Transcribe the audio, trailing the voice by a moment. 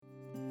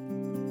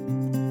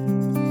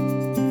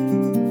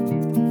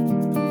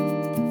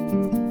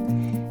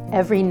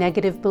Every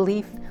negative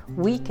belief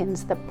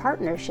weakens the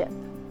partnership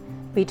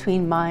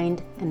between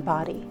mind and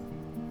body.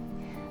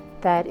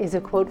 That is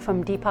a quote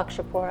from Deepak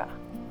Chopra.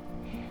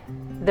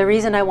 The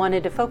reason I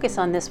wanted to focus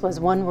on this was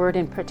one word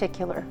in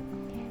particular.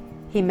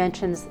 He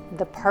mentions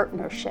the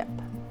partnership.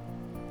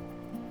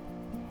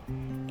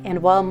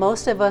 And while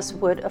most of us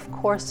would, of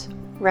course,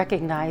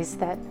 recognize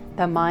that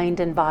the mind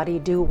and body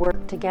do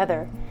work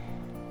together,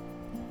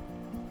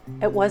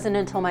 it wasn't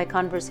until my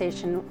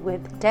conversation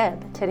with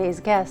Deb, today's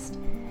guest,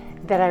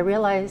 that I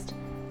realized,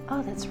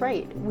 oh, that's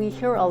right. We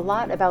hear a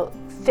lot about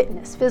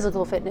fitness,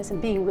 physical fitness,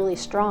 and being really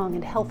strong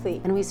and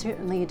healthy. And we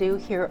certainly do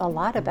hear a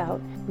lot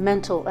about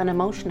mental and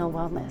emotional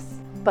wellness.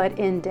 But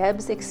in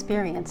Deb's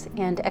experience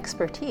and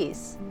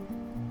expertise,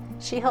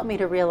 she helped me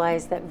to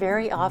realize that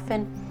very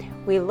often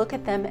we look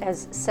at them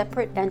as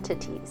separate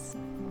entities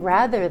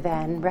rather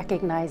than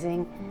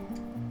recognizing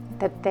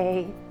that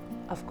they,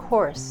 of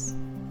course,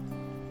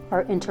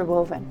 are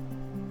interwoven,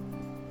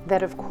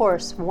 that of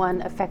course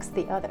one affects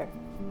the other.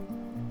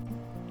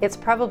 It's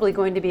probably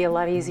going to be a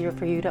lot easier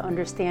for you to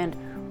understand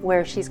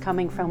where she's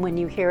coming from when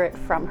you hear it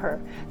from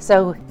her.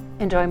 So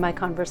enjoy my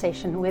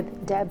conversation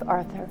with Deb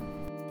Arthur.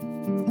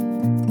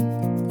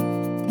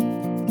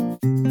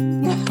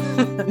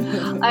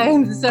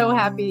 I'm so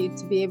happy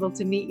to be able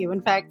to meet you.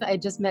 In fact, I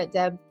just met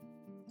Deb,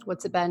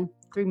 what's it been,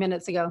 3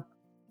 minutes ago.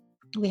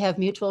 We have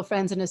mutual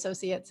friends and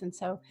associates, and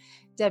so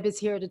Deb is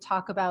here to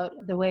talk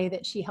about the way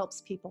that she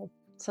helps people.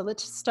 So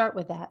let's start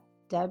with that,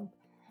 Deb.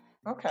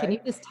 Okay. Can you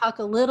just talk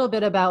a little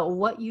bit about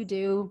what you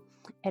do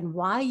and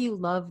why you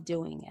love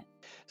doing it?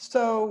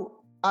 So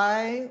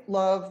I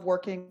love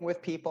working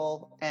with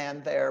people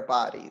and their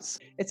bodies.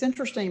 It's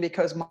interesting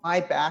because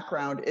my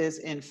background is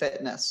in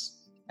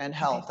fitness and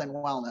health and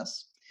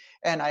wellness.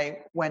 And I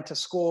went to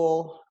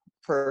school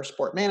for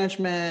sport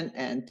management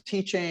and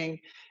teaching,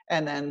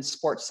 and then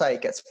sports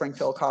psych at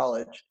Springfield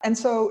College. And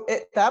so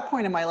at that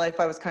point in my life,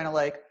 I was kind of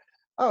like,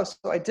 oh,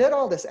 so I did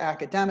all this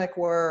academic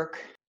work.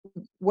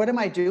 What am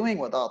I doing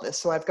with all this?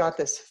 So I've got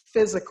this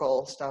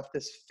physical stuff,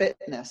 this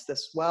fitness,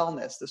 this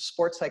wellness, this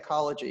sports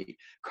psychology,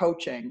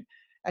 coaching.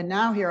 And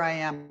now here I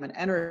am, an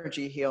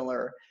energy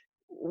healer.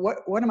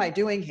 What am I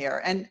doing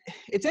here? And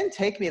it didn't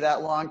take me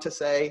that long to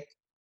say,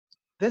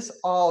 this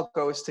all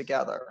goes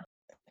together.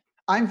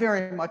 I'm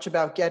very much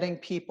about getting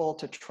people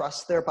to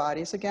trust their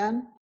bodies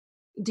again.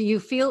 Do you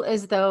feel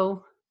as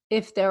though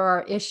if there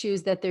are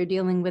issues that they're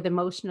dealing with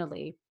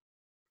emotionally,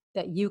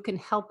 that you can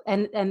help,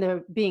 and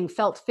they're being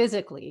felt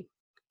physically,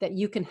 that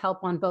you can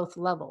help on both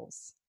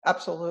levels?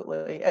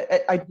 Absolutely.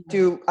 I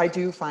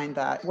do find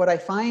that. What I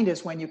find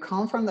is when you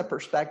come from the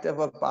perspective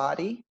of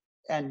body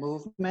and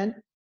movement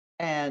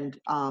and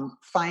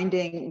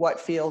finding what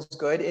feels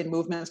good in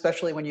movement,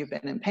 especially when you've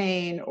been in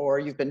pain or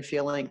you've been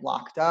feeling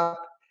locked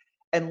up,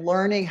 and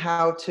learning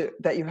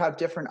that you have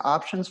different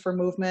options for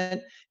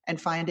movement and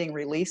finding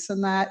release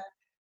in that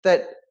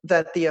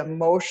the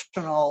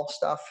emotional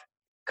stuff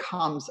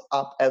comes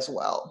up as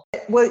well.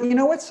 Well, you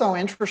know what's so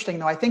interesting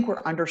though? I think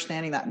we're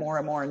understanding that more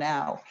and more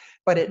now,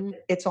 but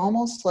it's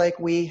almost like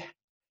we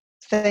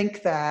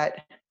think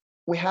that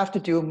we have to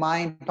do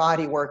mind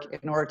body work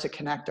in order to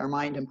connect our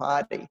mind and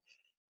body,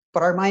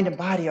 but our mind and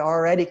body are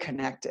already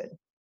connected.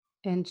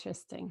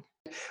 Interesting.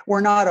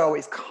 We're not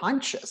always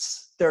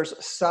conscious. There's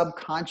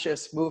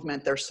subconscious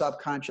movement, there's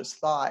subconscious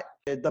thought.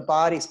 The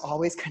body's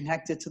always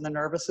connected to the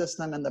nervous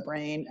system and the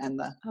brain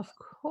and Of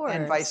course.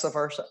 and vice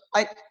versa.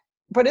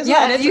 But isn't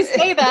Yeah, that as you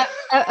say that,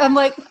 I'm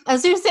like,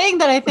 as you're saying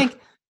that, I think,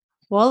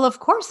 well, of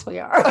course we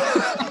are.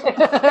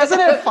 Isn't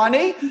it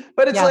funny?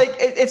 But it's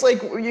it's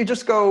like you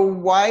just go,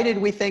 why did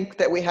we think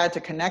that we had to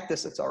connect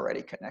this? It's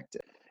already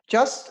connected.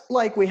 Just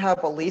like we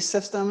have belief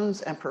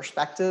systems and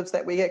perspectives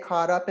that we get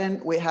caught up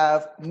in, we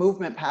have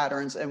movement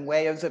patterns and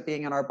ways of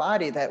being in our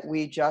body that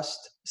we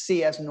just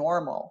see as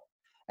normal.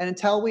 And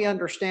until we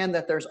understand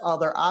that there's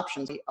other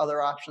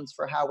options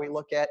for how we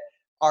look at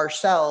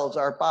ourselves,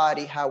 our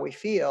body, how we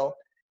feel,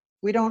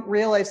 we don't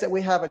realize that we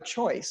have a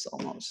choice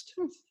almost.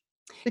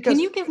 Can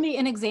you give me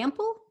an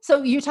example?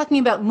 So you're talking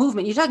about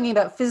movement. You're talking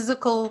about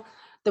physical,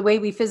 the way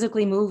we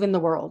physically move in the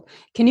world.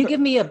 Can you give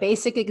me a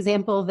basic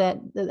example that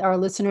our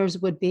listeners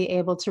would be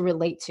able to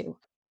relate to?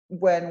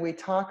 When we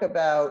talk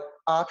about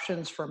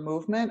options for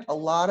movement, a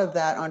lot of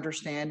that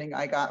understanding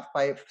I got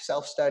by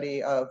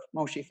self-study of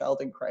Moshe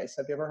Feldenkrais.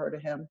 Have you ever heard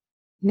of him?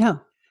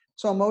 No.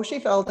 So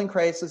Moshe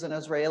Feldenkrais is an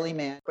Israeli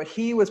man, but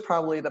he was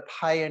probably the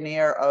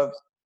pioneer of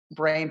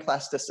brain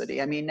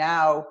plasticity. I mean,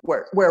 now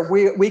where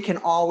we can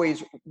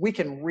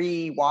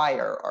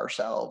rewire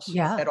ourselves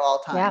at all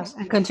times.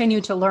 Yeah, and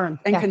continue to learn.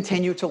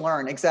 Continue to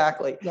learn,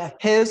 exactly. Yeah.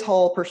 His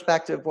whole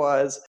perspective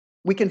was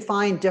we can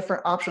find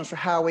different options for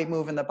how we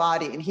move in the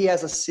body. And he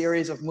has a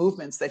series of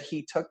movements that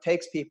he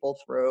takes people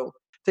through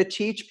to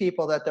teach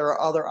people that there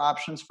are other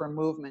options for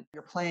movement.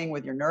 You're playing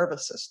with your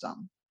nervous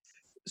system.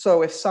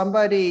 So if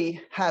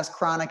somebody has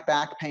chronic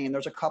back pain,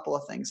 there's a couple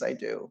of things I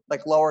do,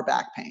 like lower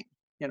back pain,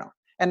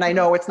 and I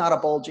know it's not a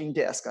bulging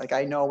disc. Like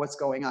I know what's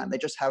going on. They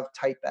just have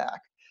tight back.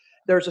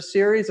 there's a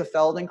series of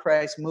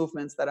Feldenkrais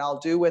movements that I'll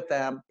do with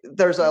them.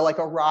 There's like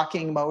a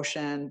rocking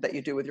motion that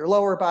you do with your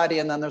lower body,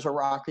 and then there's a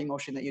rocking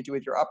motion that you do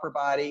with your upper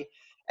body.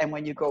 And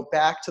when you go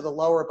back to the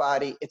lower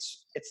body,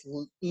 it's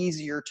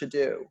easier to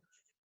do.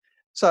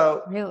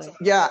 So Really?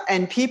 yeah,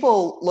 and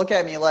people look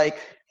at me like,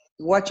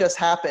 what just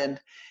happened?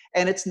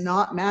 And it's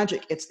not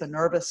magic, it's the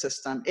nervous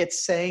system.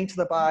 It's saying to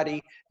the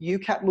body, you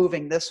kept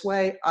moving this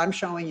way, I'm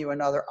showing you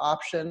another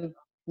option.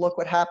 Look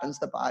what happens,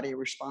 the body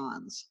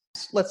responds.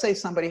 Let's say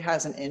somebody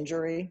has an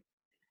injury,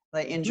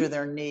 they injure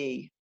their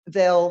knee,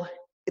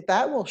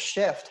 that will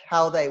shift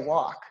how they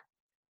walk,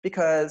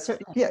 because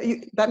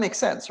that makes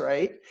sense,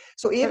 right?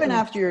 So even Certainly.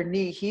 after your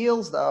knee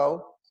heals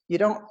though, you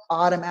don't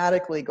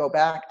automatically go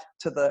back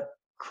to the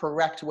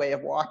correct way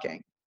of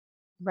walking.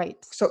 Right.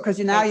 So because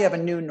now you have a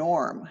new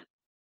norm.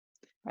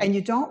 Right. And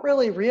you don't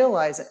really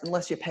realize it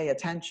unless you pay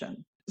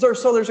attention.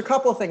 So there's a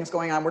couple of things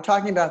going on. We're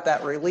talking about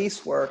that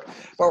release work,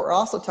 but we're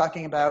also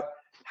talking about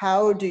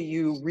how do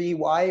you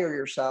rewire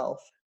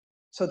yourself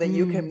so that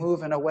you can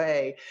move in a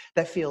way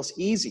that feels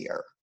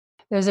easier.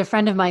 There's a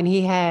friend of mine,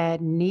 he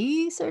had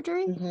knee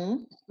surgery.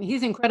 Mm-hmm.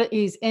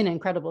 He's in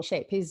incredible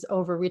shape. He's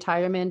over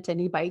retirement and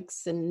he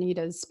bikes and he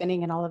does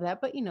spinning and all of that,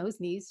 but his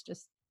knees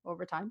just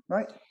over time.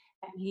 Right.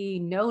 And he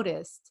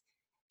noticed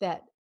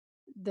that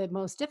the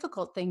most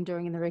difficult thing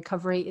during the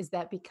recovery is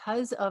that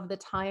because of the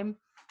time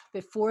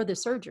before the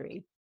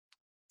surgery,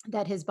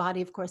 that his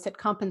body, of course, had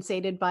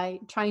compensated by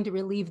trying to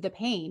relieve the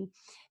pain,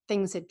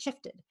 things had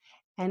shifted.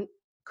 And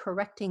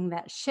correcting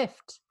that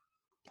shift,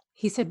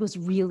 he said, was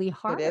really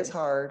It is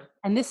hard. hard.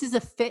 And this is a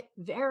fit,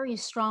 very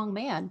strong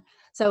man.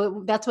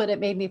 So that's what it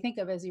made me think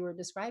of as you were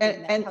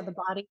describing that, how the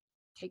body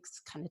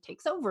kind of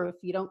takes over if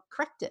you don't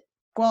correct it.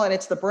 Well, and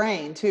it's the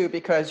brain too,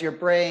 because your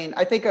brain,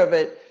 I think of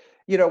it,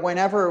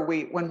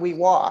 when we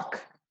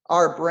walk,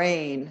 our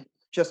brain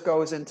just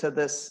goes into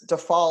this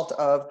default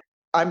of,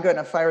 I'm going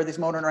to fire these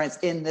motor neurons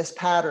in this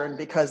pattern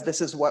because this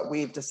is what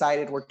we've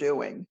decided we're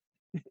doing.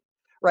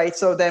 Right.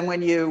 So then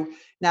when you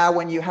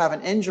have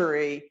an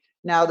injury,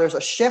 now there's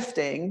a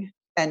shifting,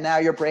 and now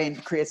your brain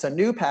creates a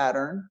new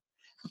pattern.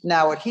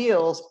 Now it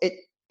heals.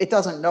 It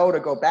doesn't know to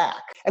go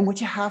back. And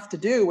what you have to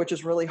do, which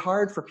is really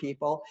hard for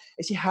people,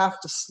 is you have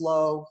to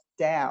slow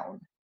down.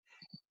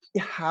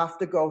 You have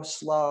to go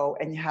slow,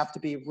 and you have to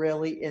be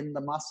really in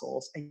the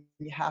muscles, and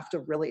you have to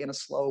really, in a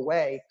slow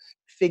way,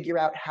 figure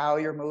out how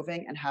you're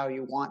moving and how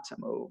you want to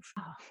move.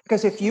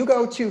 Because if you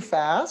go too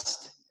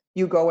fast,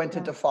 you go into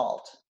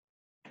default.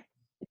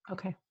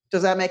 Okay.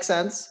 Does that make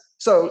sense?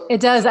 So it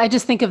does. I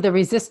just think of the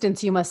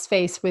resistance you must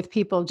face with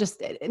people,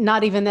 just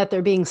not even that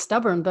they're being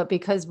stubborn, but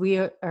because we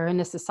are in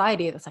a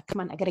society that's like,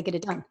 come on, I got to get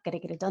it done. Got to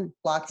get it done.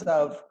 Lots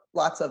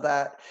of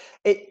that.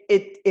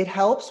 It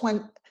helps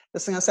when,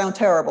 this is going to sound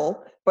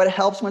terrible, but it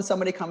helps when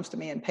somebody comes to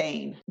me in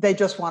pain. They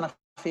just want to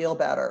feel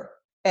better.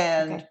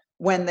 And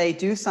when they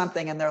do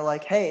something and they're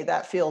like, hey,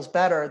 that feels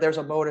better, there's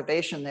a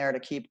motivation there to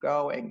keep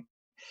going.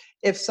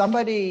 If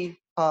somebody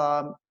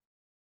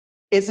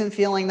isn't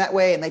feeling that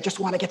way and they just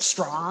want to get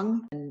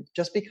strong, and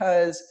just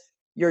because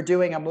you're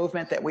doing a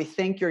movement that we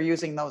think you're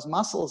using those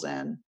muscles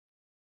in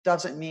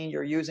doesn't mean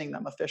you're using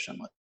them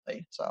efficiently.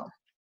 So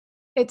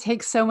it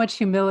takes so much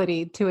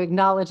humility to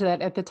acknowledge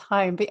that at the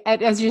time.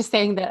 As you're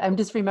saying that, I'm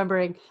just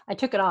remembering, I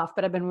took it off,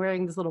 but I've been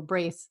wearing this little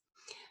brace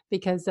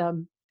because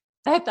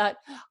I thought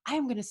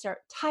I'm going to start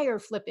tire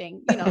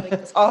flipping, like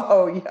this.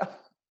 Oh yeah.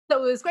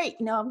 So it was great.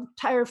 I'm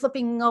tire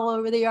flipping all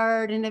over the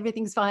yard and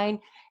everything's fine.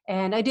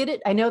 And I did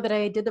it. I know that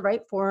I did the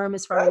right form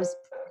as far as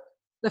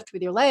lift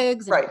with your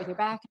legs and with your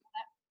back.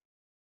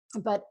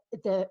 But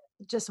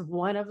just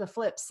one of the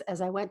flips,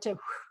 as I went to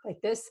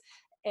like this,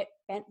 it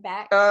bent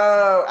back.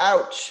 Oh,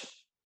 ouch.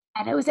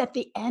 And it was at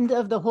the end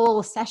of the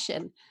whole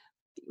session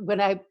when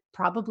I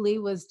probably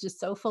was just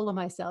so full of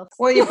myself.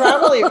 Well, you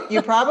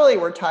probably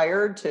were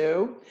tired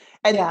too.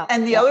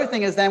 And the other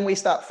thing is, then we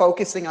stop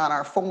focusing on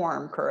our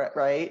form, correct,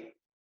 right?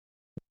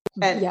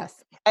 And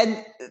yes.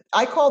 And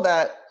I call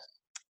that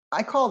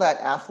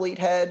athlete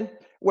head,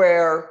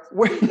 where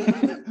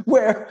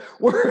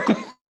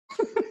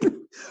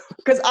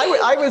because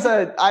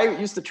I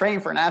used to train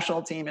for a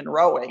national team in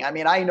rowing. I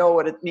mean, I know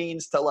what it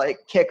means to like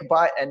kick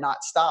butt and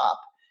not stop.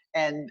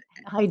 And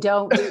I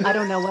don't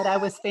know what I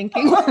was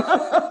thinking.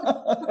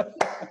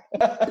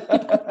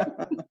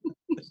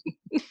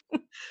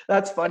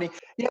 That's funny.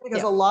 Yeah,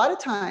 because a lot of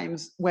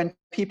times when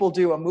people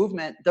do a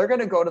movement, they're going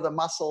to go to the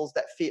muscles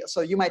that feel.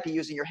 So you might be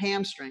using your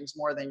hamstrings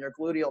more than your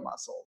gluteal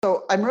muscle.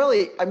 So I'm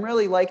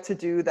really like to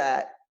do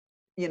that.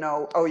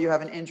 Oh, you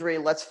have an injury,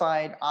 let's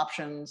find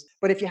options.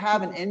 But if you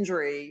have an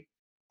injury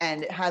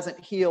and it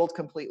hasn't healed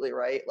completely,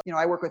 right?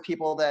 I work with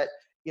people that,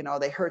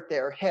 they hurt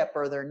their hip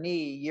or their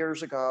knee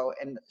years ago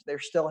and they're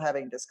still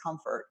having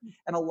discomfort.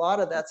 And a lot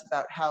of that's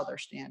about how they're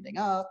standing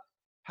up,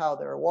 how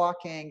they're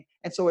walking.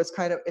 And so it's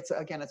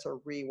a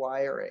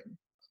rewiring.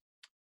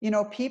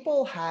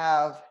 People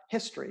have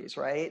histories,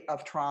 right,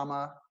 of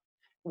trauma,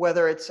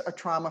 whether it's a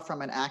trauma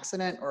from an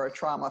accident or a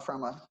trauma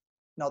from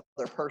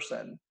another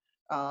person.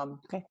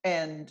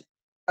 And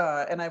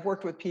I've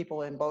worked with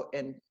people in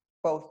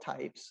both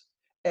types.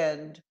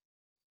 And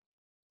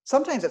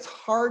sometimes it's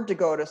hard to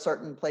go to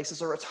certain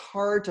places, or it's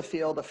hard to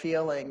feel the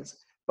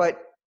feelings.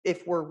 But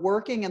if we're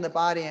working in the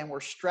body and we're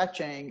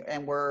stretching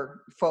and we're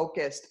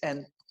focused,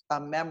 and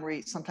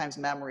sometimes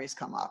memories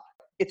come up.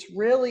 It's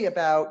really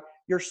about,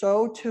 you're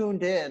so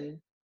tuned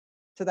in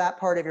to that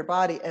part of your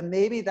body, and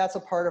maybe that's a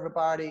part of a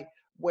body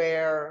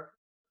where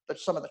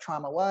some of the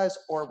trauma was,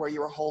 or where you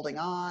were holding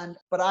on.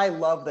 But I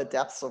love the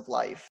depths of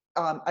life.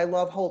 I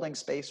love holding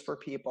space for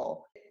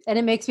people. And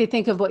it makes me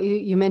think of what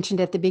you mentioned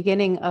at the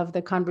beginning of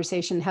the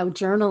conversation, how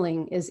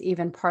journaling is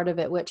even part of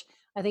it, which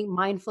I think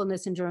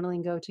mindfulness and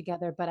journaling go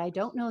together. But I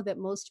don't know that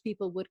most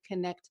people would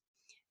connect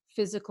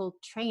physical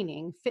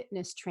training,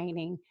 fitness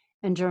training,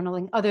 and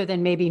journaling, other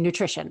than maybe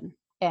nutrition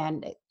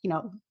and,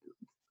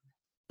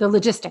 the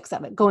logistics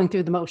of it, going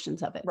through the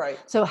motions of it. Right.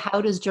 So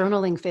how does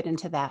journaling fit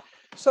into that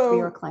for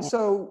your client?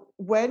 So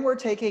when we're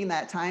taking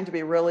that time to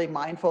be really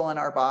mindful in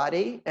our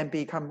body and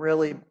become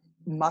really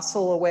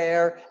muscle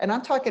aware, and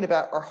I'm talking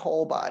about our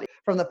whole body,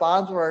 from the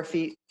bottoms of our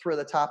feet through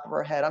the top of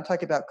our head, I'm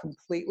talking about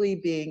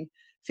completely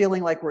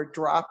feeling like we're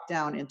dropped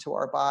down into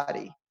our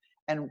body,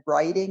 and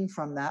writing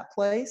from that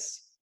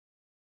place.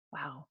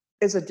 Wow.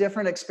 Is a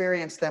different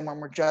experience than when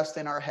we're just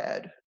in our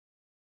head.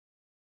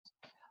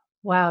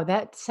 Wow,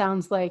 that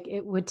sounds like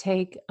it would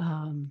take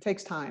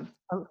Takes time.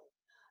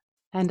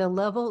 a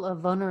level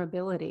of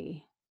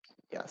vulnerability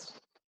Yes.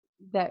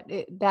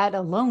 that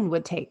alone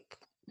would take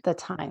the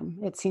time.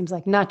 It seems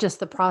like not just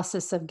the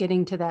process of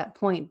getting to that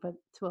point, but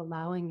to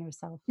allowing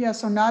yourself. Yeah,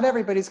 so not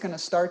everybody's going to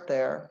start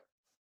there.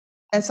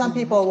 And some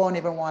people won't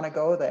even want to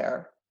go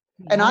there.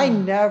 And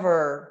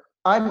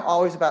I'm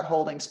always about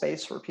holding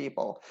space for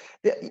people.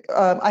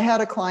 I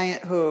had a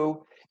client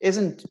who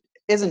isn't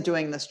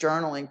doing this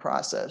journaling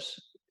process.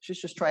 She's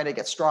just trying to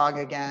get strong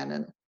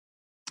again.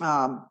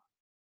 And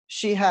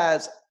she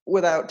has,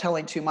 without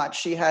telling too much,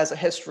 she has a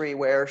history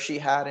where she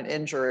had an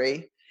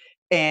injury,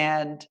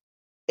 and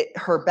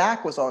her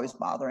back was always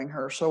bothering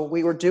her. So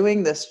we were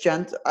doing this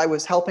I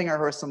was helping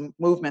her with some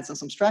movements and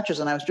some stretches,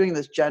 and I was doing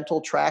this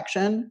gentle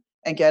traction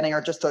and getting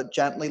her just to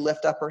gently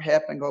lift up her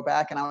hip and go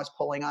back. And I was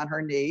pulling on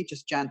her knee,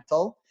 just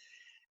gentle.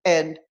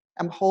 And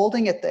I'm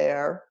holding it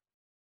there.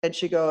 And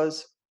she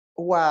goes,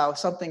 wow,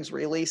 something's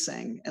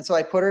releasing. And so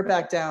I put her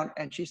back down,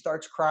 and she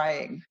starts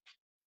crying.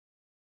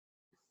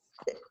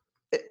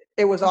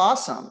 It was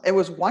awesome. It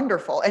was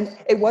wonderful. And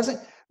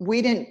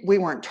we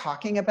weren't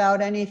talking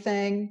about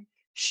anything.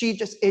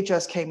 It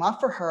just came up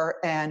for her,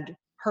 and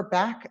her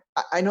back,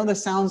 I know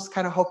this sounds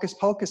kind of hocus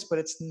pocus, but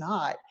it's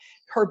not.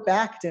 Her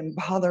back didn't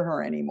bother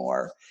her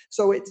anymore.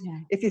 So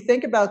if you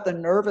think about the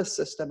nervous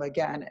system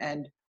again,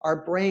 and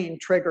our brain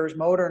triggers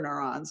motor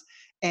neurons,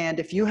 and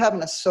if you have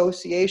an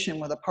association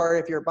with a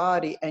part of your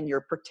body, and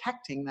you're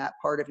protecting that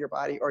part of your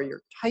body, or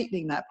you're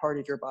tightening that part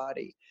of your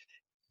body,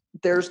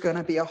 there's going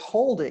to be a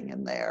holding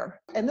in there.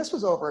 And this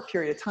was over a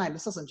period of time.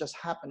 This doesn't just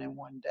happen in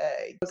one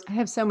day. I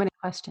have so many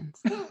questions.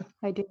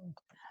 I do.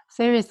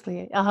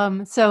 Seriously.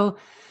 So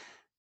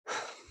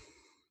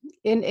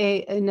in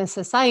a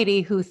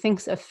society who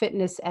thinks of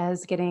fitness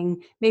as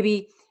getting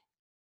maybe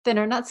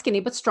thinner, not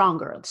skinny, but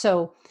stronger.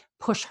 So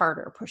push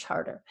harder, push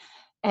harder.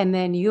 And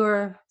then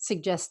you're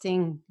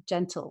suggesting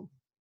gentle,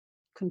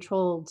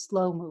 controlled,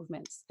 slow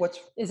movements.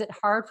 Is it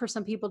hard for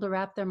some people to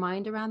wrap their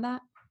mind around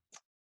that?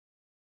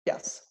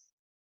 Yes.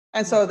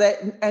 And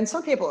and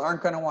some people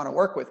aren't going to want to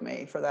work with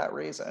me for that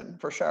reason,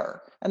 for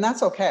sure. And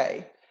that's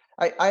okay.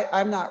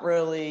 I'm not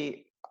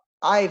really,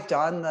 I've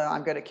done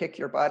I'm going to kick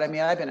your butt. I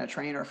mean, I've been a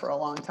trainer for a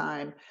long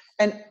time,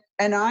 and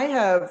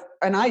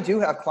I do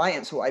have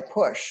clients who I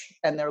push,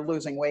 and they're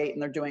losing weight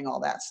and they're doing all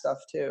that stuff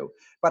too.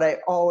 But I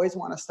always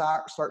want to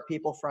start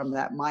people from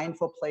that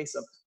mindful place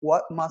of,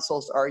 what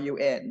muscles are you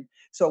in?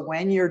 So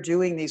when you're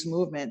doing these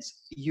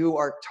movements, you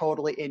are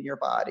totally in your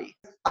body.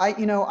 I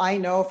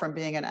know from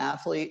being an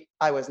athlete,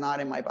 I was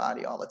not in my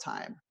body all the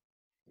time.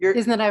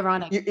 Isn't that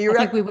ironic? I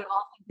think we would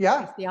all think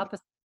it's the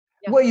opposite.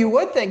 Yeah. Well, you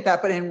would think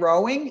that, but in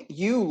rowing,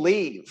 you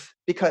leave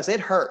because it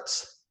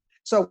hurts.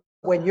 So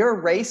when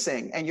you're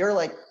racing and you're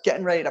like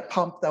getting ready to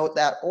pump out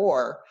that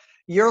oar,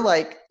 you're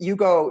like, you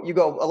go a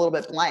little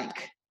bit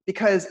blank,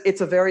 because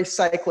it's a very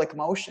cyclic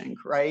motion,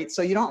 right?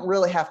 So you don't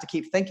really have to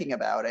keep thinking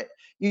about it.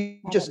 You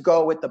just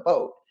go with the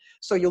boat.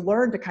 So you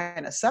learn to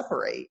kind of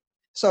separate.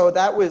 So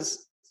that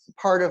was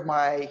part of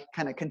my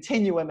kind of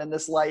continuum in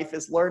this life,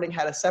 is learning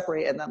how to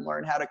separate and then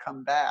learn how to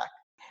come back.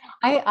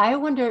 I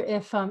wonder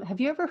if,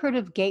 have you ever heard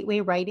of gateway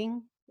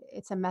writing?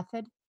 It's a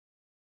method.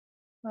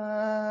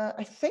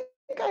 I think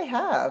I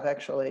have,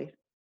 actually.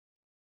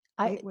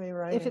 Gateway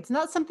writing. If it's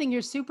not something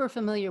you're super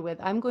familiar with,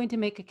 I'm going to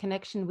make a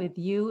connection with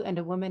you and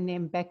a woman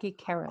named Becky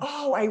Karish.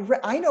 Oh,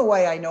 I know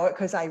why I know it,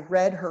 because I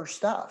read her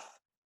stuff.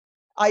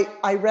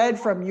 I read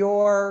from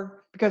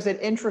because it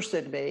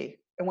interested me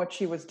in what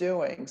she was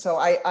doing. So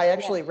I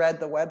actually read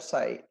the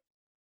website.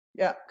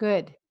 Yeah.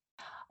 Good.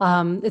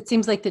 It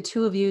seems like the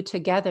two of you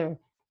together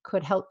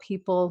could help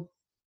people,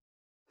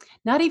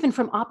 not even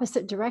from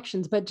opposite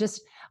directions, but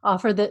just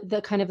offer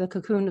the kind of the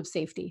cocoon of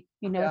safety,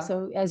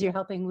 So as you're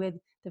helping with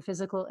the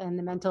physical and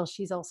the mental,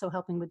 she's also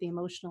helping with the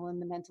emotional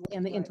and the mental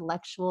and the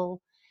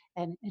intellectual.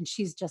 and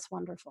she's just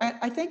wonderful.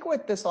 I think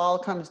what this all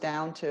comes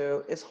down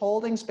to is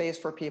holding space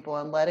for people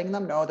and letting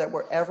them know that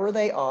wherever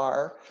they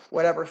are,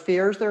 whatever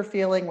fears they're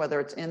feeling, whether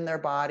it's in their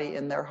body,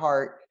 in their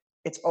heart,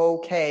 it's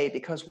okay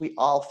because we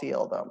all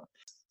feel them.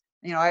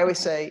 I always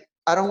Okay. say,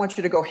 I don't want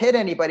you to go hit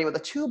anybody with a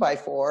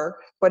 2x4,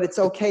 but it's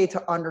okay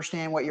to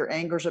understand what your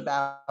anger's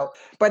about.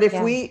 But if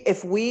Yeah.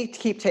 we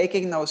keep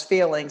taking those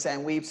feelings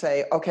and we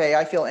say, okay,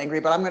 I feel angry,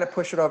 but I'm going to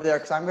push it over there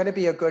because I'm going to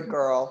be a good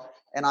girl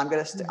and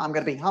Mm. I'm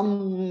going to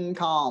be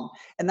calm,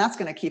 and that's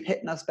going to keep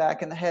hitting us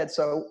back in the head.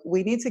 So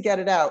we need to get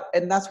it out,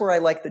 and that's where I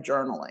like the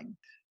journaling.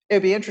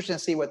 It'd be interesting to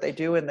see what they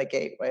do in the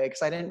gateway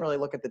because I didn't really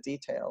look at the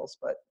details,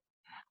 but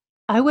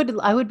I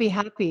would be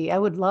happy. I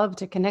would love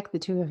to connect the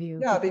two of you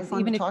yeah, it'd be because fun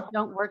to even if you talk.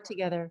 don't work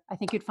together, I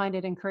think you'd find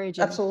it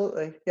encouraging.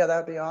 Absolutely. Yeah,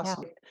 that'd be Yeah.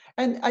 awesome.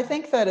 And I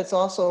think that it's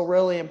also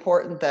really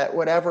important that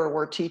whatever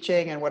we're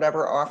teaching and whatever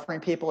we're offering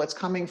people, it's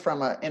coming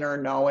from an inner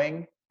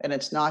knowing. And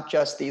it's not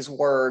just these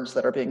words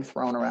that are being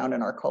thrown around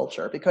in our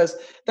culture, because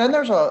then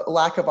there's a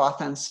lack of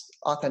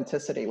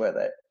authenticity with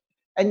it.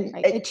 And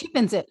Right. It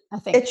cheapens it, I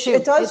think, it too.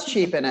 It does cheapens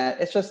cheapen it.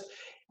 It's just,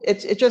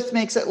 it just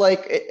makes it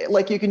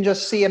like you can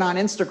just see it on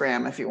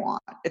Instagram if you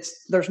want.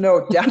 There's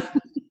no depth.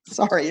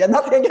 Sorry, yeah,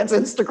 nothing against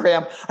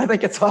Instagram. I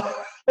think it's all,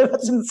 it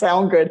doesn't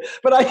sound good,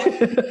 but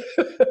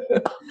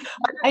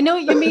I know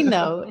what you mean,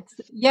 though.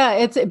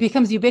 It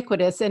becomes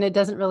ubiquitous, and it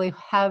doesn't really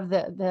have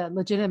the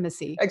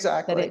legitimacy that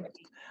exactly. it.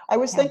 I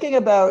was Yeah. thinking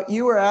about,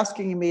 you were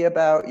asking me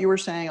about, you were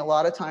saying a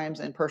lot of times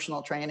in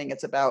personal training,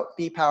 it's about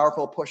be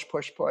powerful, push,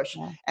 push, push.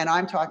 Yeah. And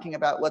I'm talking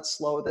about let's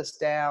slow this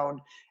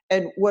down.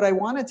 And what I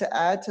wanted to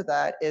add to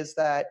that is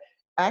that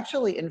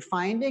actually in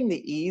finding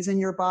the ease in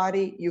your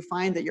body, you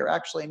find that you're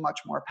actually much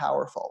more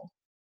powerful.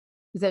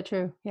 Is that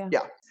true? Yeah.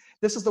 Yeah.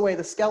 This is the way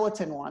the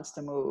skeleton wants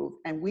to move.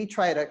 And we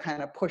try to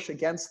kind of push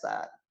against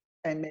that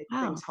and make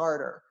things Wow.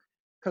 harder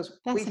because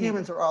we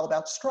humans Fascinating. are all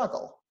about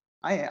struggle.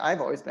 I've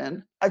always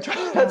been. That's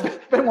Yeah.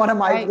 been one of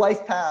my Right.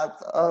 life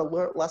path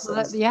Well,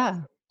 lessons.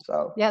 yeah.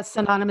 So Yeah, it's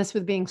synonymous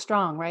with being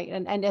strong, right?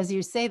 And as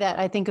you say that,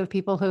 I think of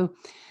people who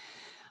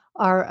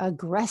are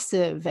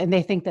aggressive and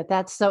they think that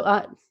that's so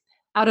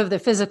out of the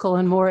physical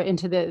and more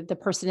into the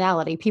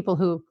personality. People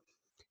who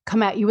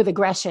come at you with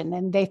aggression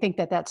and they think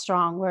that that's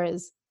strong,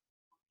 whereas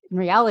in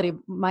reality,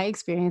 my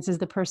experience is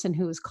the person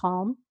who is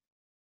calm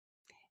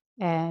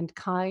and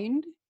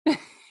kind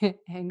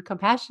and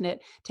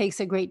compassionate takes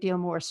a great deal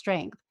more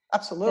strength than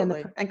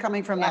absolutely. And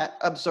coming from yeah. that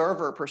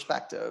observer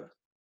perspective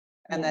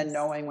and then Yes.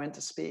 knowing when to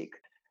speak.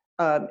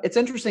 It's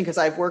interesting because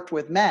I've worked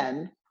with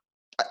men.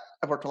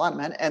 I've worked with a lot of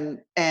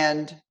men,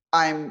 and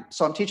I'm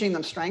teaching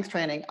them strength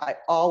training. I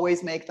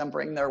always make them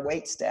bring their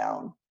weights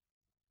down,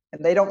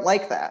 and they don't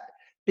like that I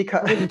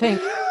because wouldn't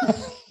think.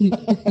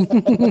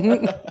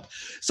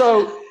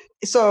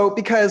 so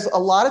because a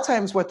lot of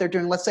times what they're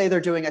doing, let's say they're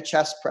doing a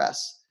chest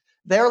press,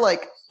 they're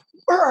like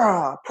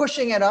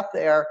pushing it up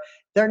there.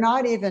 They're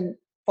not even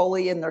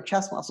fully in their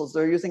chest muscles.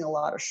 They're using a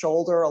lot of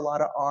shoulder, a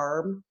lot of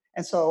arm.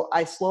 And so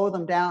I slow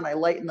them down, I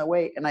lighten the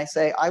weight, and I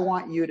say, I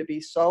want you to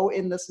be so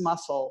in this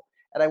muscle,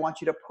 and I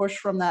want you to push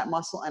from that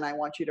muscle, and I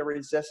want you to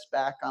resist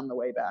back on the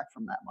way back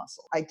from that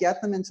muscle. I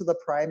get them into the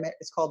primary,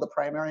 it's called the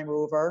primary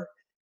mover.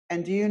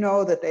 And do you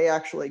know that they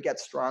actually get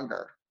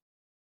stronger?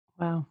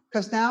 Wow.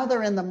 Because now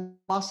they're in the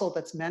muscle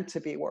that's meant to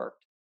be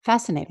worked.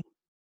 Fascinating.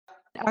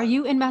 Are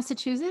you in I'm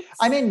Massachusetts?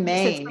 in You said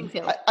Maine.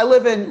 Springfield. I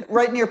live in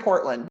right near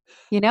Portland.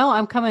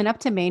 I'm coming up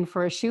to Maine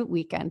for a shoot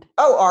weekend.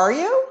 Oh, are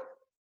you?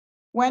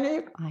 When are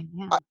you? I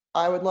I, am.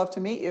 I would love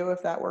to meet you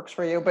if that works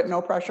for you, but no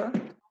pressure.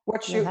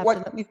 What You'll shoot? have to let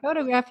What? me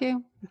photograph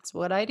you. It's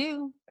what I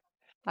do.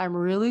 I'm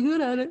really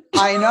good at it.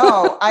 I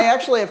know. I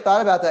actually have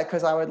thought about that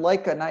because I would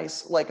like a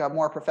nice, like a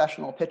more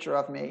professional picture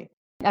of me.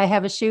 I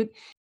have a shoot.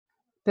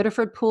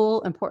 Biddeford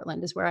Pool in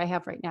Portland is where I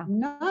have right now.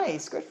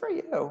 Nice. Good for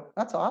you.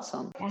 That's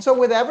awesome. Yeah. So,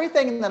 with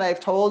everything that I've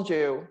told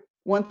you,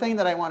 one thing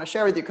that I want to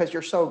share with you, because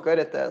you're so good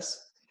at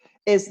this,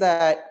 is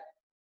that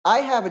I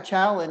have a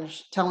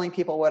challenge telling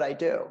people what I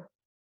do.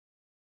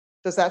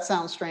 Does that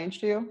sound strange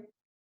to you?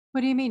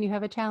 What do you mean you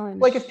have a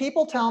challenge? Like if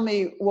people tell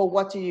me, well,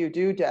 what do you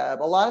do,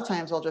 Deb? A lot of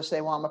times I'll just say,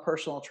 well, I'm a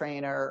personal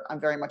trainer. I'm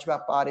very much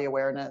about body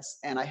awareness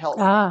and I help.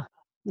 Ah,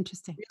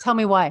 interesting. Tell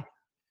me why.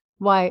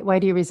 Why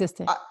do you resist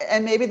it?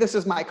 And maybe this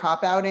is my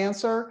cop out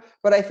answer,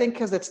 but I think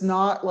because it's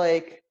not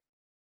like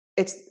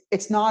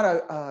it's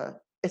not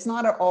it's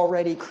not an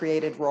already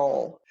created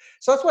role.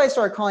 So that's why I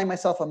started calling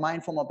myself a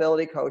mindful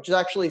mobility coach.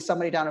 Actually,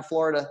 somebody down in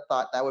Florida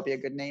thought that would be a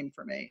good name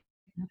for me.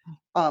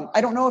 Okay. I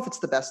don't know if it's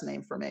the best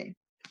name for me.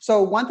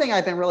 So one thing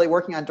I've been really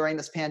working on during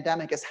this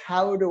pandemic is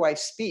how do I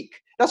speak?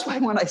 That's why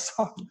when I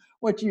saw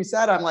what you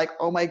said, I'm like,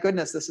 oh my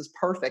goodness, this is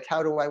perfect.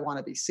 How do I want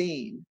to be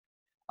seen?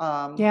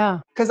 Yeah.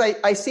 Because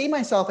I see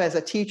myself as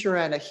a teacher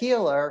and a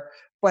healer,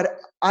 but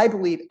I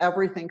believe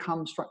everything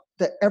comes from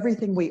that.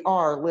 Everything we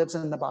are lives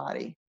in the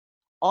body.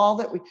 All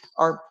that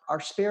our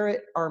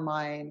spirit, our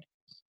mind,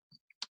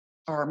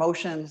 our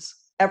emotions,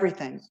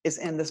 everything is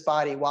in this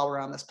body while we're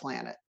on this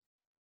planet.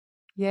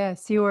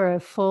 Yes, you are a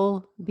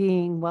full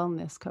being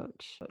wellness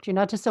coach. You're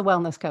not just a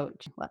wellness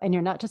coach, and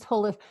you're not just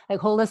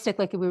holistic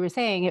like we were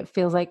saying. It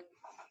feels like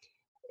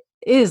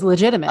is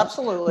legitimate,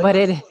 Absolutely. but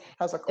it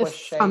Has a if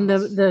from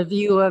clichéness. the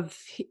view of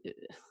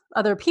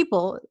other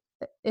people,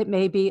 it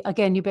may be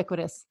again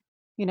ubiquitous,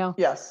 you know,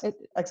 Yes, it,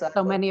 so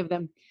exactly. many of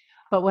them.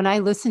 But when I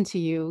listen to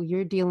you,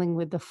 you're dealing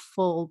with the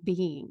full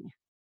being,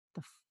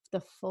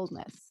 the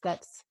fullness.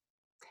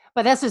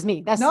 But that's just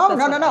me. That's No, that's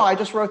no, what no, no. I I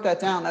just wrote that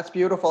down. That's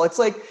beautiful. It's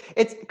like,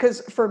 it's because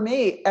for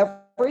me,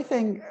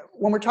 everything,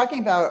 when we're talking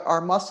about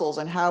our muscles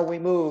and how we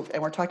move,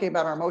 and we're talking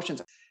about our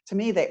emotions, to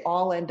me, they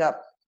all end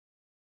up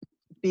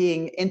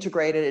being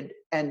integrated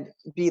and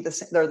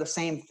they're the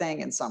same thing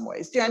in some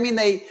ways. Yeah, I mean,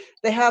 they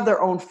have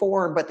their own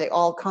form, but they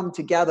all come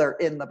together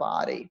in the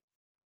body.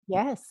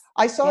 yes,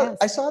 I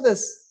yes. saw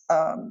this.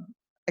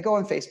 I go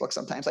on Facebook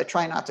sometimes. I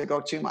try not to go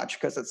too much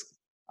because it's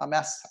a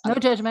mess. No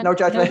judgment. No No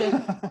judgment.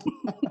 judgment.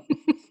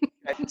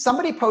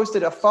 Somebody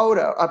posted a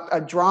photo,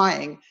 a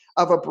drawing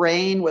of a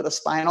brain with a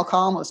spinal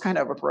column. It was kind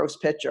of a gross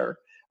picture.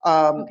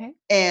 Okay.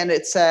 And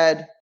it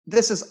said,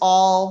 this is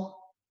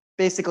all,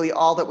 basically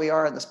all that we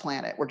are on this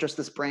planet. We're just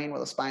this brain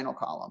with a spinal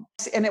column.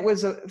 And it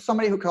was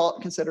somebody who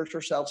considers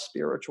herself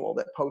spiritual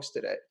that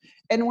posted it.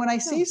 And when I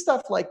see Oh,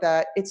 stuff like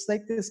that, it's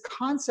like this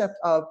concept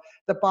of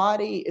the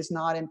body is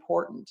not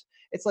important.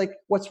 It's like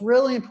what's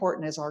really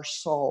important is our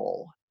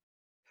soul.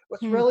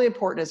 What's hmm. really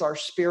important is our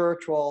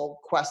spiritual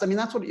quest. I mean,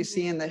 that's what you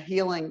see in the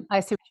healing. I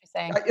see what you're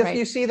saying. If Right.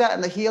 you see that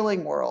in the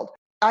healing world,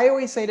 I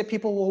always say to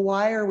people, well,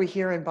 why are we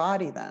here in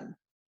body then?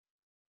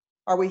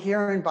 Are we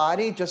here in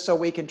body just so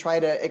we can try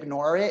to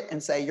ignore it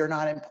and say you're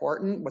not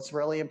important? What's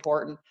really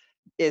important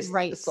is the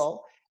Right.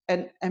 soul.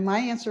 And my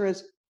answer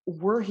is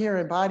we're here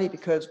in body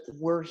because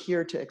we're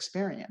here to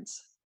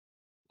experience.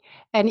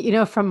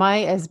 And from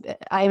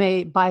I'm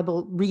a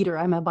Bible reader,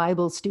 I'm a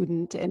Bible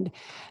student, and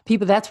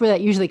people, that's where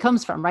that usually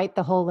comes from, right?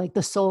 The whole like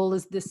the soul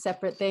is this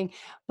separate thing.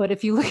 But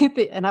if you look at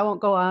and I won't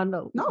go on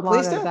to No, blog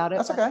please on do. about it,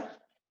 That's but okay.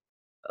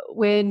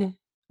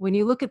 when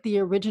you look at the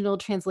original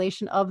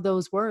translation of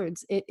those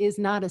words, it is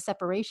not a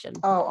separation.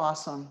 Oh,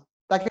 awesome.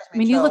 That gives I me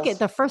mean, you look at chills.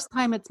 the first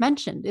time it's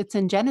mentioned, it's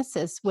in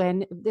Genesis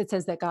when it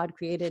says that God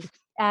created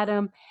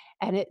Adam,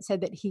 and it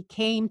said that he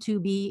came to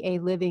be a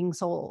living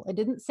soul. It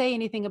didn't say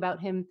anything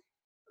about him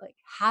like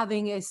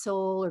having a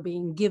soul or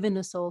being given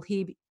a soul.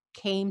 He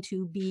came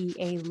to be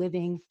a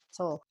living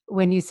soul.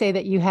 When you say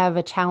that you have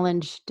a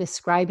challenge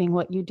describing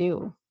what you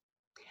do,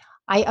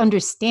 I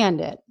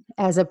understand it.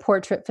 As a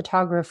portrait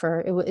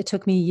photographer, it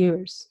took me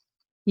years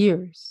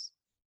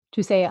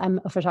to say I'm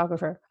a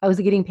photographer. I was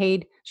getting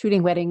paid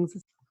shooting weddings,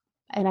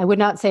 and I would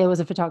not say I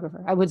was a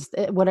photographer. I would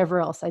whatever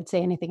else. I'd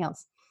say anything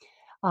else.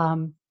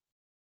 Um,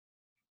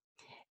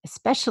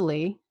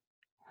 Especially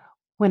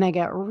when I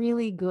got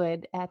really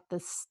good at the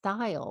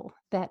style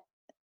that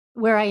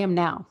where I am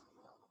now.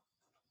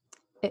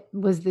 It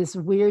was this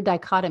weird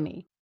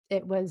dichotomy.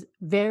 It was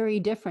very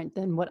different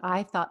than what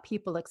I thought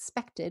people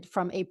expected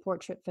from a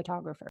portrait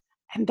photographer.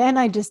 And then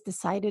I just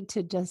decided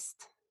to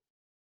just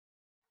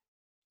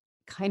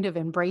kind of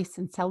embrace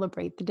and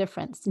celebrate the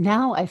difference.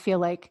 Now I feel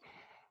like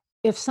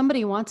if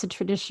somebody wants a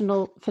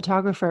traditional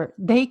photographer,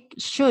 they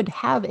should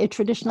have a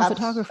traditional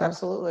photographer.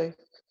 Absolutely.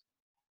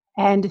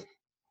 And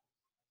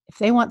if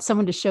they want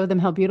someone to show them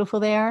how beautiful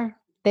they are,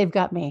 they've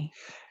got me.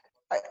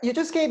 You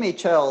just gave me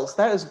chills.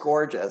 That is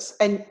gorgeous.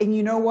 And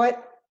you know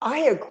what? I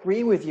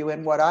agree with you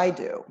in what I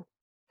do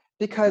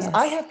because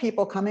I Yes. have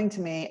people coming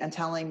to me and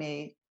telling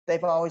me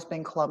they've always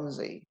been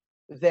clumsy,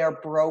 they're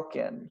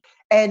broken,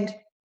 and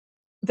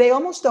they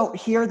almost don't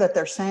hear that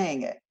they're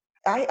saying it.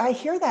 I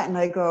hear that and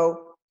I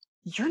go,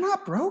 "You're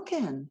not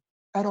broken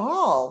at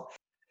all."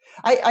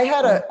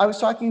 Yeah. I was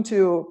talking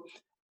to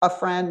a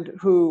friend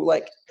who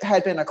like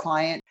had been a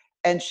client,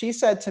 and she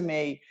said to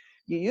me,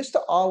 "You used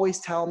to always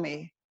tell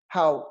me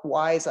how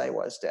wise I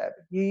was, Deb.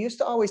 You used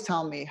to always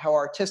tell me how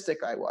artistic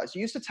I was. You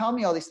used to tell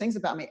me all these things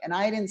about me, and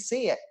I didn't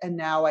see it, and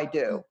now I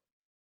do."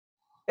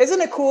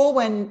 Isn't it cool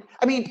when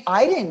I mean,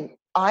 I didn't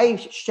I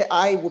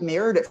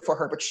mirrored it for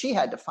her, but she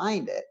had to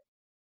find it,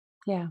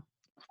 Yeah.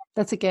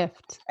 That's a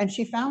gift. and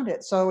she found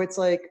it. So it's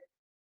like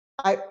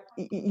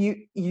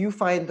you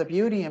find the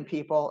beauty in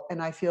people,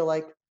 and I feel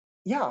like,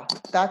 yeah,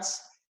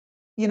 that's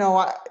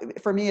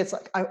for me, it's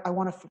like I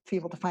want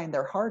people to find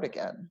their heart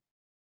again.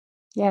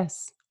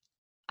 Yes.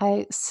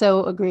 I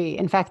so agree.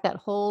 In fact, that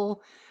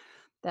whole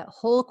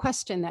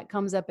question that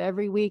comes up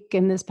every week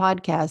in this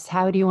podcast,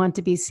 how do you want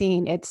to be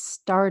seen? It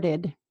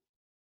started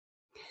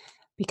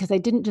because I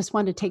didn't just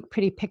want to take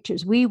pretty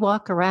pictures. We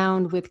walk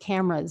around with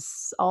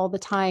cameras all the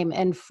time,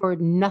 and for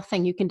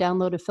nothing, you can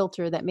download a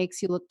filter that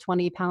makes you look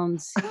 20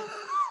 pounds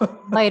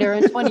lighter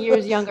and 20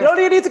 years You younger. don't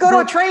even need to go to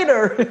a But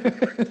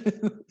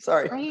trainer.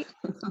 Sorry. right?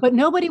 But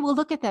nobody will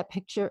look at that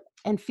picture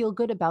and feel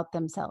good about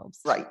themselves.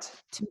 Right.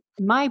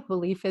 My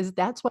belief is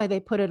that's why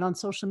they put it on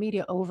social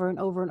media over and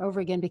over and over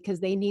again, because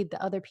they need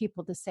the other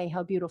people to say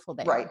how beautiful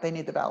they Right. are. They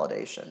need the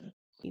validation.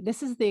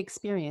 This is the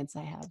experience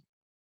I have.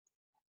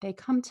 They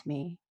come to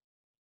me,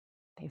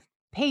 they've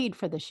paid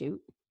for the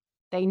shoot,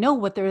 they know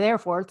what they're there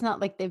for. It's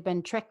not like they've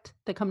been tricked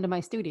to come to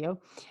my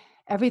studio.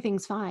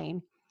 Everything's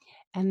fine.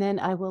 And then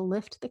I will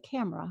lift the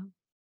camera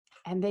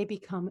and they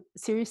become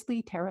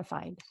seriously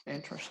terrified.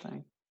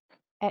 Interesting.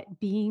 at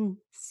being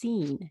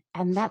seen.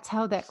 And that's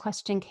how that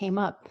question came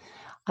up.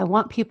 I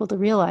want people to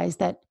realize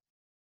that,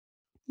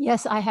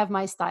 yes, I have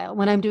my style.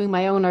 When I'm doing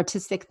my own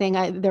artistic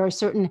thing, there are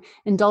certain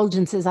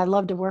indulgences I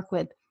love to work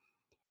with,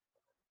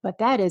 but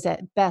that is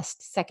at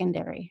best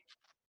secondary.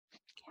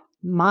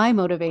 My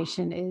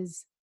motivation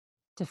is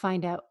to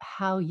find out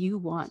how you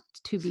want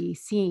to be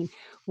seen.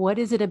 What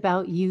is it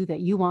about you that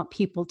you want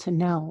people to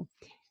know?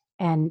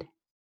 And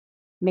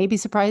maybe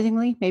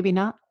surprisingly, maybe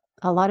not,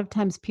 a lot of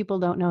times people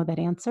don't know that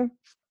answer.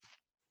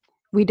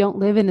 We don't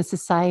live in a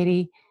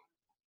society,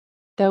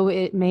 though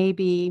it may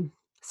be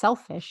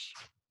selfish,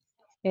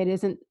 it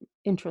isn't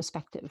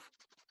introspective.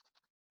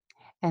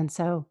 And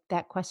so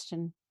that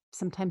question,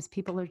 sometimes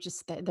people are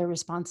just, their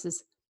response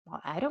is,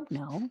 well, I don't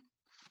know.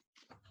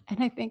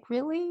 And I think,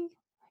 really?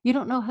 You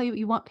don't know how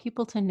you want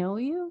people to know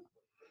you?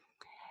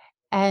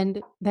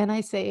 And then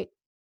I say,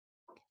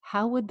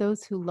 how would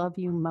those who love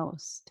you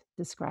most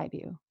describe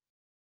you?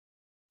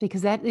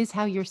 Because that is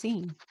how you're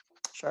seen.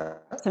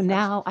 Sure. So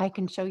now I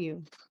can show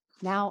you.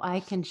 Now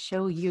I can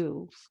show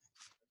you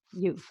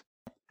you.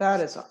 That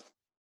is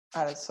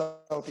so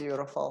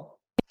beautiful.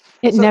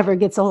 It So- never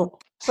gets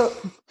old. So,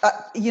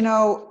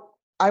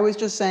 I was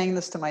just saying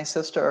this to my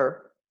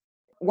sister.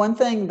 One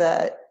thing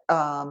that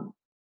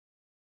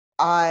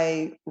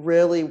I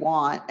really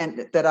want,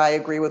 and that I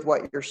agree with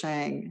what you're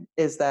saying,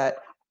 is that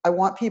I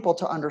want people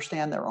to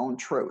understand their own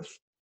truth.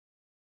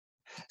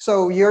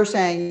 So you're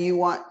saying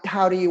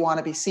how do you want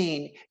to be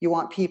seen? You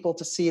want people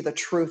to see the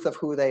truth of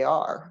who they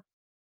are.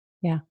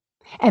 Yeah.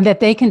 And that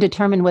they can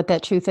determine what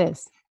that truth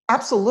is.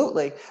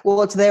 Absolutely.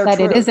 Well, it's their That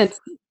truth. it isn't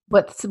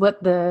what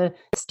the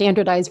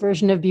standardized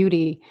version of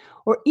beauty,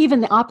 or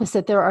even the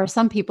opposite. There are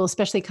some people,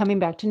 especially coming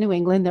back to New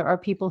England, there are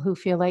people who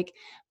feel like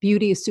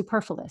beauty is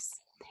superfluous.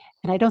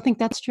 And I don't think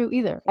that's true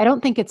either. I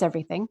don't think it's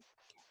everything,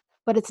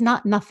 but it's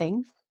not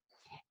nothing.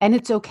 And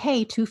it's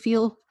okay to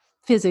feel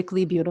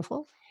physically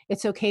beautiful.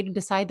 It's okay to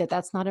decide that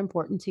that's not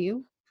important to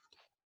you.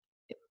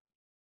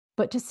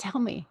 But just tell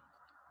me,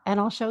 and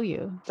I'll show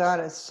you. That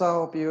is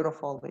so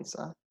beautiful,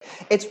 Lisa.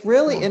 It's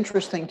really Yeah.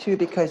 interesting too,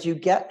 because you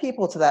get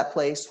people to that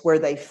place where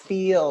they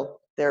feel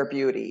their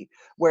beauty,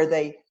 where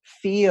they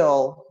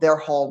feel their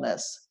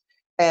wholeness.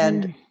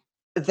 And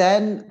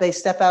then they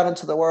step out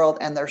into the world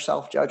and their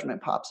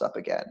self-judgment pops up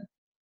again.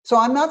 So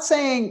I'm not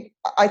saying,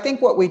 I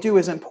think what we do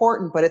is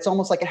important, but it's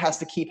almost like it has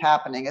to keep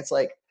happening. It's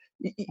like,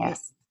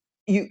 Yes.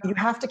 you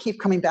have to keep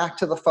coming back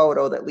to the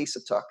photo that Lisa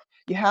took.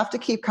 You have to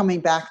keep coming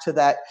back to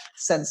that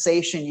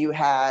sensation you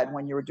had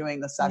when you were doing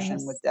the session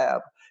Yes. with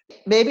Deb.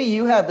 Maybe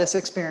you have this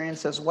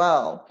experience as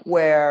well,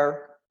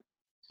 where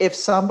if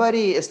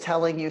somebody is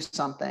telling you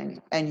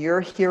something and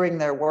you're hearing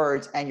their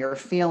words and you're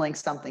feeling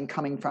something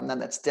coming from them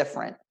that's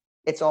different,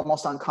 it's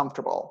almost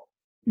uncomfortable.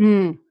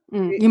 You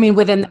mean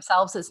within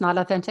themselves, it's not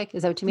authentic?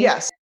 Is that what you mean?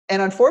 Yes.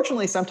 And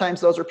unfortunately,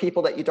 sometimes those are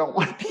people that you don't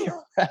want to be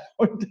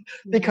around,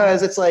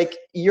 because it's like,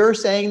 you're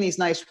saying these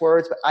nice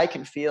words, but I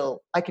can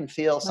feel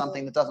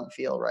something that doesn't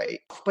feel right.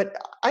 But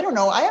I don't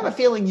know. I have a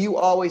feeling you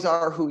always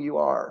are who you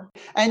are.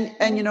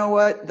 And you know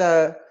what?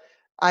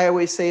 I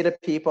always say to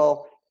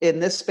people, in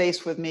this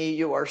space with me,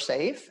 you are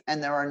safe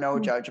and there are no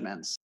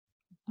judgments.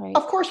 Right.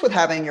 Of course, with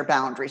having your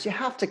boundaries, you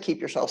have to keep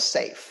yourself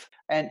safe.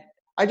 And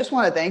I just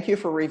want to thank you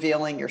for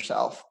revealing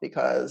yourself,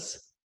 because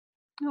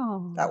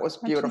that was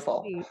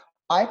beautiful.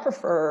 I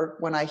prefer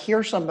when I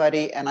hear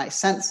somebody and I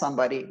sense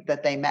somebody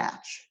that they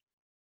match.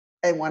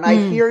 And when I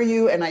hear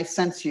you and I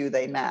sense you,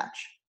 they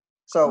match.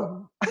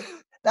 So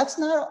that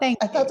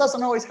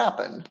doesn't always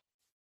happen.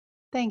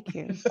 Thank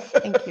you.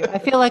 Thank you. I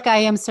feel like I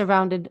am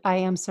surrounded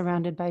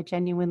by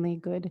genuinely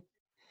good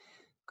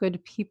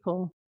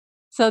people.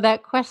 So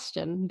that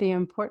question, the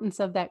importance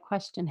of that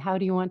question, how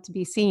do you want to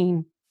be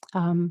seen?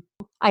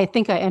 I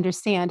think I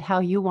understand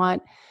how you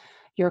want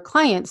your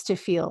clients to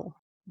feel,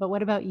 but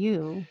what about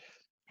you?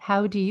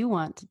 How do you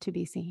want to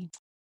be seen?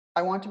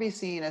 I want to be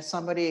seen as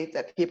somebody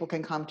that people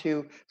can come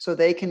to so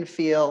they can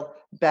feel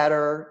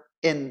better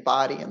in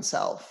body and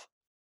self,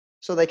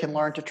 so they can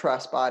learn to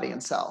trust body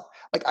and self.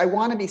 Like, I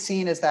want to be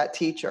seen as that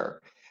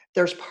teacher.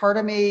 There's part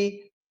of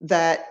me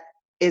that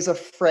is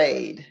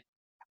afraid.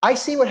 I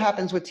see what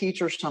happens with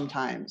teachers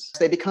sometimes.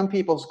 They become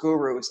people's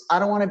gurus. I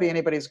don't want to be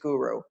anybody's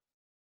guru.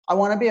 I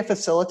want to be a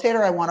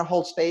facilitator. I want to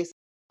hold space.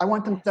 I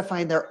want them to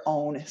find their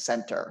own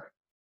center.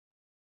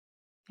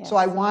 Yes. So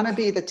I want to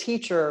be the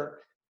teacher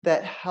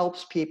that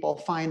helps people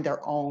find their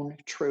own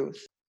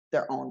truth,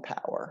 their own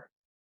power.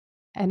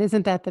 And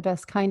isn't that the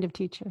best kind of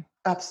teacher?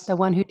 The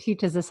one who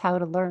teaches us how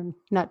to learn,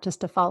 not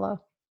just to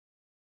follow.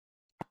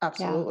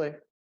 Absolutely.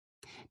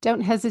 Yeah.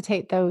 Don't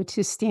hesitate, though,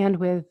 to stand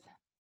with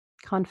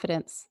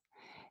confidence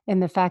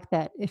in the fact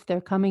that if they're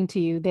coming to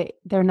you,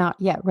 they're not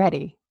yet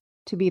ready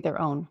to be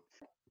their own.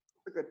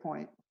 That's a good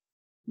point.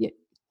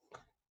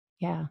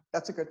 Yeah.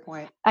 That's a good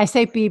point. I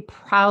say be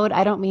proud.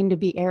 I don't mean to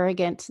be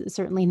arrogant,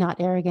 certainly not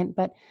arrogant,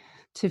 but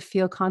to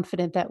feel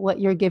confident that what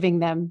you're giving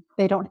them,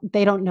 they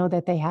don't know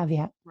that they have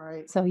yet.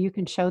 Right. So you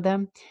can show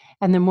them.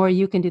 And the more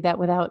you can do that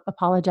without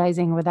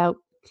apologizing, without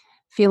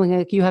feeling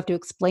like you have to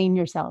explain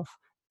yourself,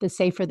 the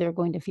safer they're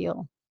going to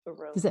feel.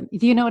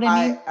 Do you know what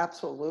I mean? I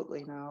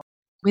absolutely know.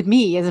 With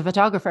me as a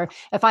photographer,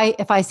 if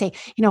I say,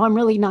 I'm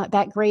really not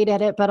that great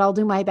at it, but I'll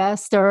do my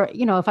best, or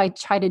if I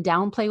try to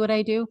downplay what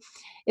I do,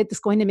 it's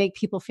going to make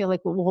people feel like,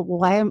 well,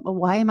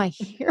 why am I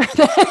here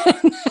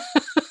then?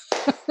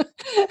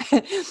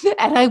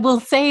 And I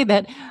will say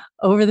that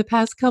over the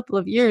past couple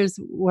of years,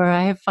 where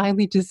I have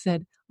finally just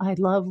said, I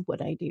love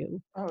what I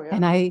do, Oh, yeah.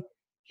 and I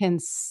can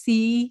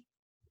see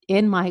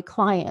in my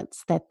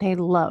clients that they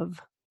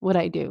love what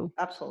I do,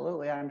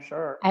 Absolutely, I'm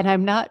sure. and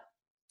I'm not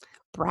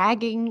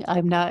bragging.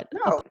 I'm not.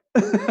 No,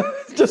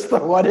 just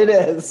what it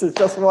is. It's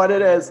just what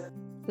it is.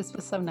 This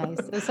was so nice.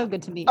 It was so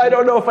good to meet I you.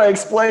 don't know if I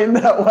explained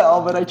that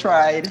well, but I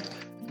tried.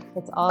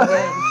 It's all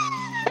good.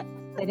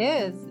 It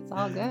is. It's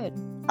all good.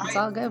 It's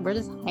all good. We're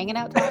just hanging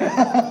out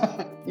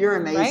talking. You're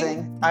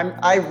amazing.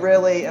 I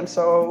really am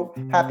so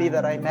happy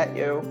that I met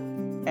you,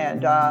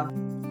 and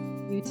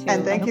You too.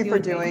 and I thank hope you for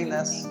enjoyed doing meeting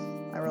this. me.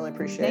 I really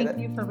appreciate Thank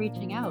it. you for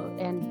reaching out,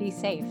 and be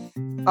safe.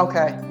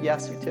 Okay.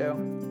 Yes, you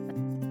too.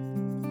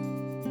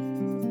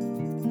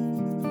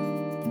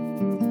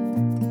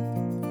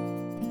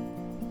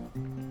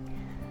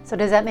 So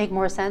does that make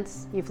more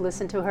sense? You've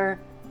listened to her.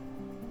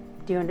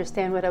 Do you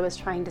understand what I was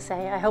trying to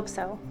say? I hope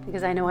so,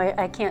 because I know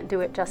I can't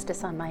do it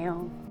justice on my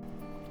own.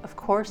 Of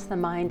course, the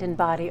mind and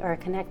body are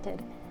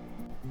connected.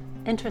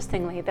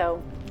 Interestingly,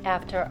 though,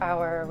 after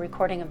our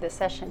recording of this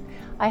session,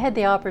 I had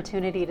the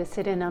opportunity to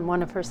sit in on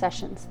one of her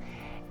sessions,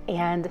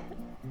 and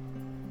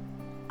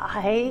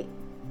I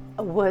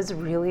was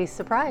really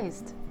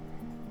surprised.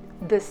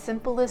 The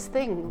simplest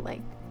thing,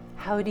 like,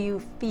 how do you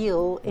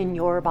feel in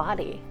your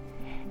body?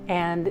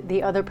 And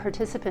the other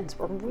participants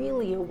were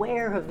really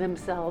aware of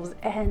themselves,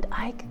 and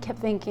I kept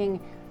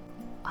thinking,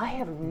 I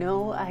have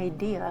no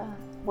idea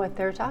what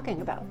they're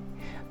talking about.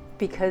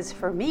 Because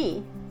for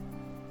me,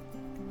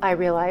 I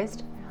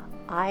realized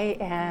I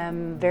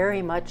am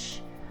very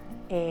much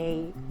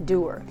a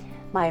doer.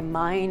 My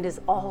mind is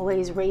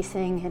always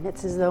racing, and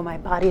it's as though my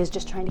body is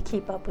just trying to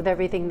keep up with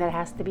everything that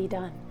has to be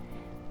done.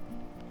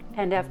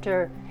 And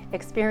after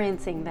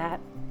experiencing that,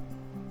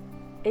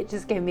 it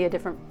just gave me a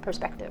different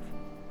perspective.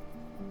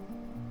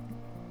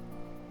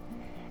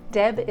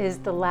 Deb is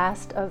the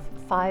last of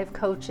 5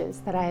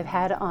 coaches that I have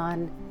had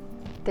on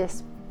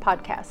this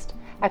podcast.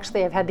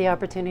 Actually, I've had the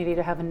opportunity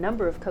to have a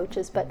number of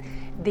coaches, but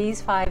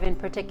these 5 in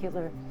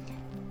particular,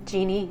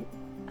 Jeannie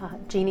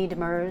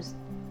Demers,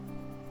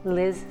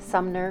 Liz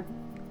Sumner,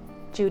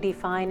 Judy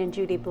Fine and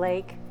Judy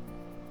Blake,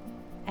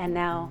 and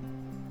now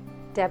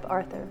Deb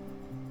Arthur.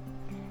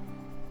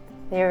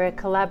 They're a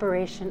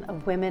collaboration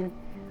of women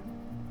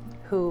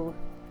who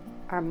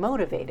are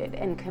motivated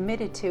and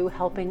committed to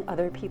helping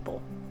other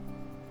people.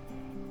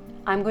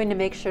 I'm going to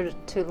make sure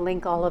to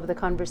link all of the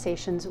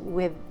conversations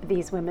with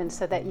these women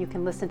so that you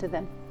can listen to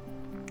them,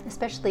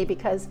 especially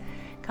because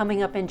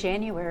coming up in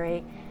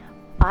January,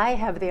 I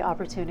have the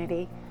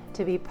opportunity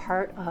to be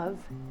part of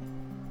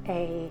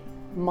a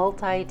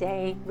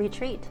multi-day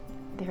retreat.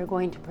 They're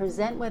going to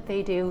present what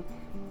they do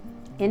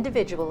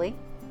individually,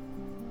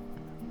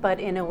 but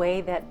in a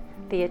way that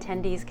the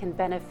attendees can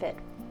benefit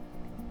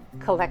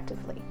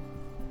collectively.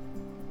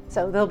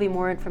 So there'll be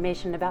more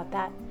information about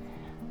that.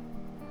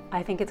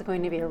 I think it's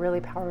going to be a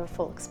really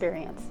powerful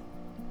experience.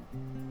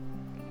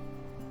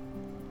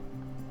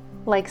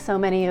 Like so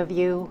many of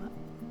you,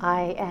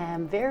 I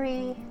am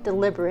very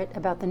deliberate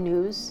about the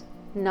news,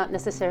 not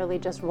necessarily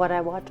just what I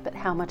watch, but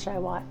how much I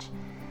watch,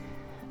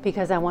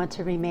 because I want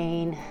to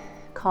remain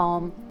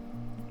calm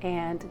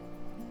and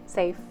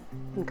safe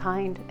and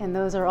kind, and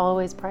those are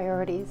always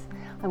priorities.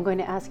 I'm going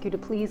to ask you to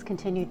please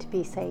continue to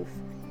be safe.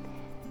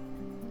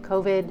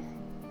 COVID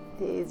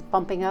is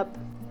bumping up.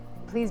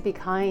 Please be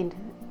kind.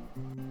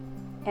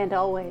 And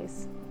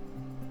always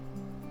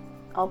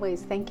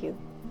thank you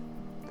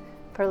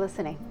for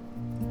listening.